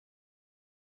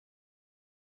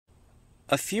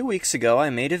A few weeks ago I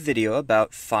made a video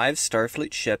about 5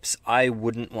 Starfleet ships I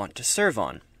wouldn't want to serve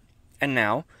on. And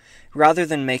now, rather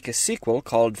than make a sequel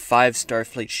called 5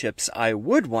 Starfleet ships I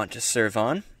would want to serve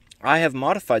on, I have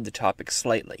modified the topic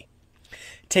slightly,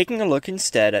 taking a look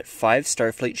instead at 5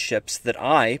 Starfleet ships that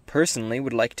I, personally,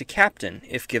 would like to captain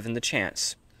if given the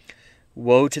chance.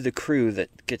 Woe to the crew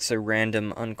that gets a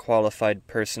random, unqualified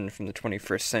person from the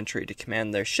 21st century to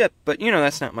command their ship, but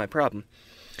that's not my problem.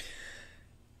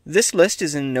 This list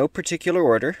is in no particular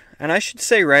order, and I should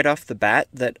say right off the bat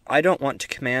that I don't want to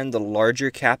command the larger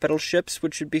capital ships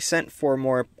which would be sent for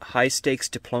more high-stakes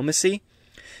diplomacy,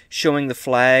 showing the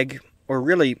flag, or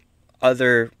really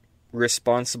other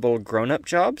responsible grown-up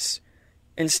jobs.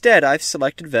 Instead, I've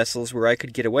selected vessels where I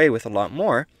could get away with a lot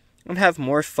more, and have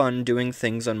more fun doing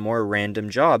things on more random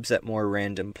jobs at more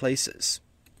random places.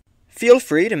 Feel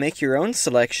free to make your own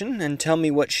selection and tell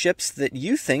me what ships that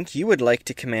you think you would like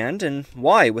to command and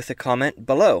why with a comment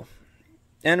below.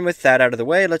 And with that out of the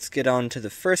way, let's get on to the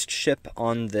first ship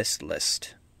on this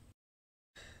list.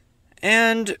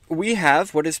 And we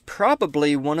have what is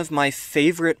probably one of my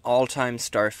favorite all-time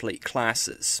Starfleet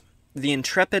classes, the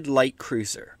Intrepid Light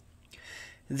Cruiser.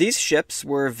 These ships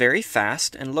were very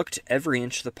fast and looked every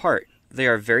inch the part. They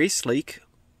are very sleek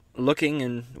looking,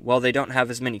 and while they don't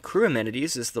have as many crew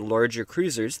amenities as the larger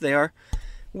cruisers, they are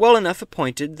well enough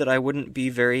appointed that I wouldn't be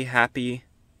very happy,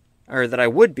 or that I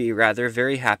would be, rather,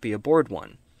 very happy aboard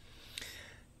one.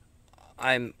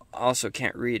 I also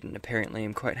can't read, and apparently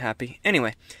I'm quite happy.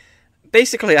 Anyway,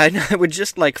 basically I would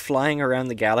just like flying around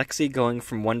the galaxy, going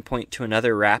from one point to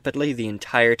another rapidly the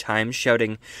entire time,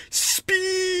 shouting,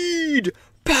 "Speed!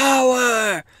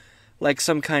 Power!" like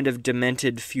some kind of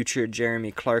demented future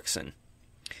Jeremy Clarkson.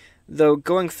 Though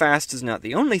going fast is not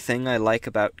the only thing I like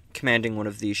about commanding one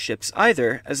of these ships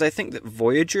either, as I think that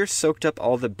Voyager soaked up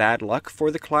all the bad luck for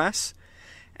the class,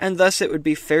 and thus it would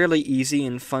be fairly easy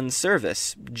and fun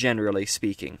service, generally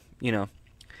speaking,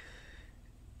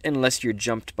 Unless you're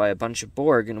jumped by a bunch of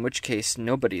Borg, in which case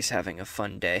nobody's having a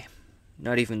fun day.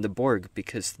 Not even the Borg,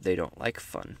 because they don't like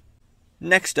fun.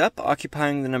 Next up,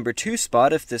 occupying the number 2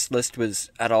 spot, if this list was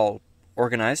at all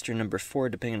organized, or number 4,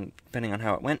 depending on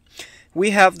how it went,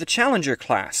 we have the Challenger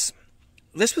class.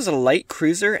 This was a light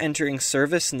cruiser entering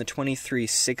service in the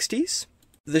 2360s.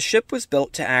 The ship was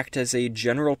built to act as a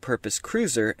general-purpose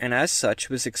cruiser, and as such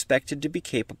was expected to be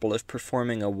capable of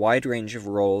performing a wide range of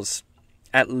roles,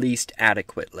 at least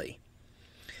adequately.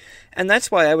 And that's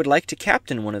why I would like to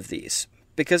captain one of these,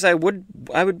 because I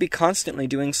would be constantly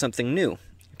doing something new,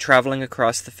 traveling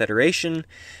across the Federation,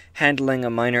 handling a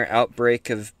minor outbreak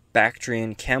of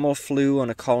Bactrian camel flu on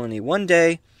a colony one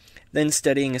day, then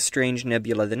studying a strange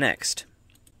nebula the next.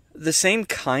 The same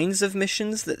kinds of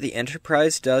missions that the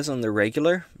Enterprise does on the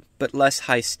regular, but less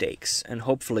high stakes, and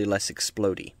hopefully less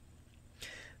explodey.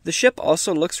 The ship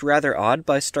also looks rather odd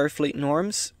by Starfleet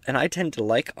norms, and I tend to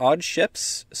like odd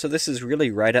ships, so this is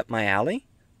really right up my alley.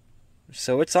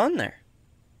 So it's on there.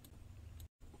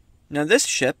 Now this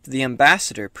ship, the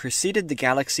Ambassador, preceded the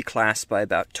Galaxy class by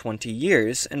about 20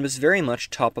 years, and was very much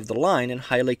top of the line and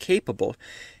highly capable,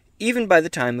 even by the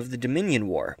time of the Dominion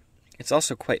War. It's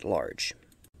also quite large.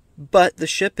 But the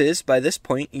ship is, by this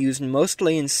point, used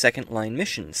mostly in second-line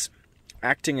missions,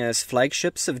 acting as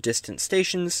flagships of distant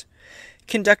stations,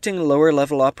 conducting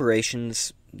lower-level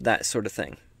operations, that sort of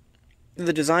thing.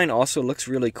 The design also looks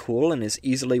really cool and is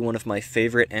easily one of my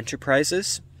favorite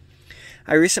Enterprises.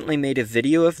 I recently made a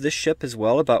video of this ship as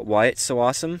well about why it's so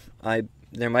awesome.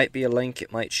 There might be a link,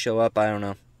 it might show up, I don't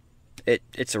know.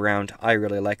 It's around. I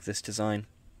really like this design.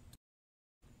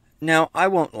 Now, I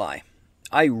won't lie.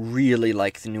 I really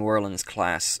like the New Orleans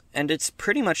class, and it's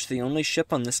pretty much the only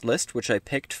ship on this list which I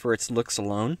picked for its looks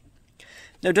alone.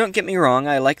 Now, don't get me wrong,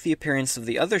 I like the appearance of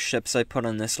the other ships I put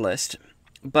on this list,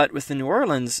 but with the New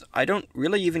Orleans, I don't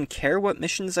really even care what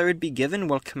missions I would be given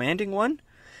while commanding one,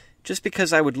 just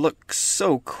because I would look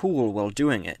so cool while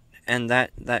doing it, and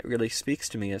that really speaks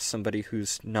to me as somebody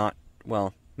who's not,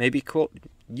 well, maybe cool.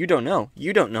 You don't know.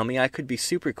 You don't know me. I could be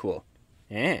super cool.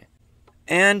 Yeah.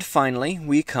 And finally,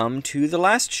 we come to the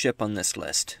last ship on this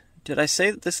list. Did I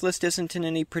say that this list isn't in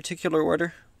any particular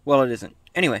order? Well, it isn't.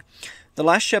 Anyway, the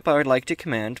last ship I would like to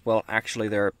command, well, actually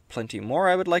there are plenty more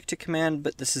I would like to command,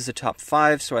 but this is a top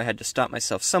 5, so I had to stop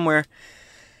myself somewhere.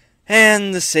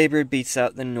 And the Sabre beats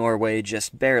out the Norway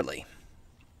just barely.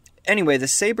 Anyway, the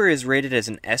Sabre is rated as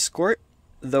an escort,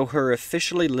 though her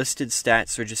officially listed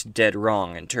stats are just dead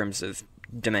wrong in terms of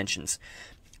dimensions.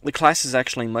 The class is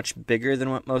actually much bigger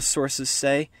than what most sources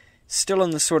say, still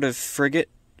in the sort of frigate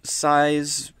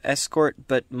size escort,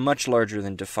 but much larger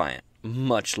than Defiant.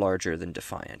 Much larger than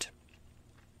Defiant.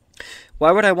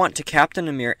 Why would I want to captain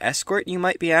a mere escort, you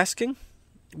might be asking?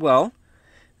 Well,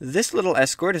 this little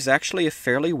escort is actually a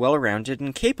fairly well-rounded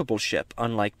and capable ship,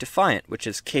 unlike Defiant, which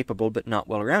is capable but not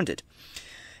well-rounded.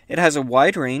 It has a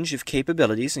wide range of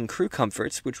capabilities and crew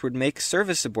comforts which would make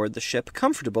service aboard the ship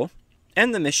comfortable,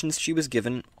 and the missions she was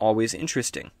given always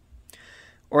interesting.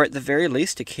 Or at the very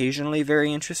least, occasionally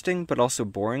very interesting, but also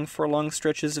boring for long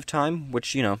stretches of time,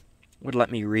 which, would let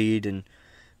me read and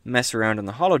mess around on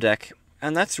the holodeck,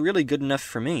 and that's really good enough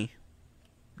for me,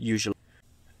 usually.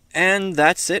 And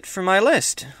that's it for my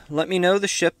list. Let me know the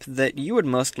ship that you would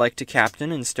most like to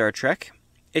captain in Star Trek.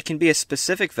 It can be a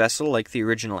specific vessel like the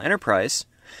original Enterprise,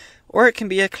 or it can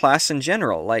be a class in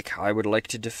general, like I would like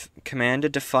to command a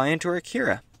Defiant or a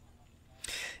Kira.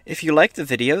 If you liked the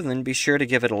video, then be sure to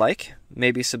give it a like,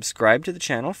 maybe subscribe to the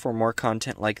channel for more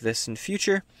content like this in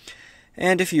future,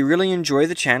 and if you really enjoy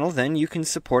the channel, then you can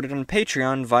support it on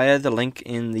Patreon via the link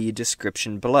in the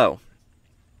description below.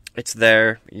 It's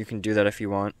there, you can do that if you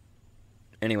want.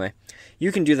 Anyway,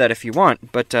 you can do that if you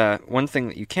want, but one thing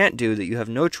that you can't do that you have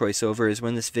no choice over is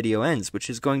when this video ends, which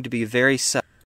is going to be very sad.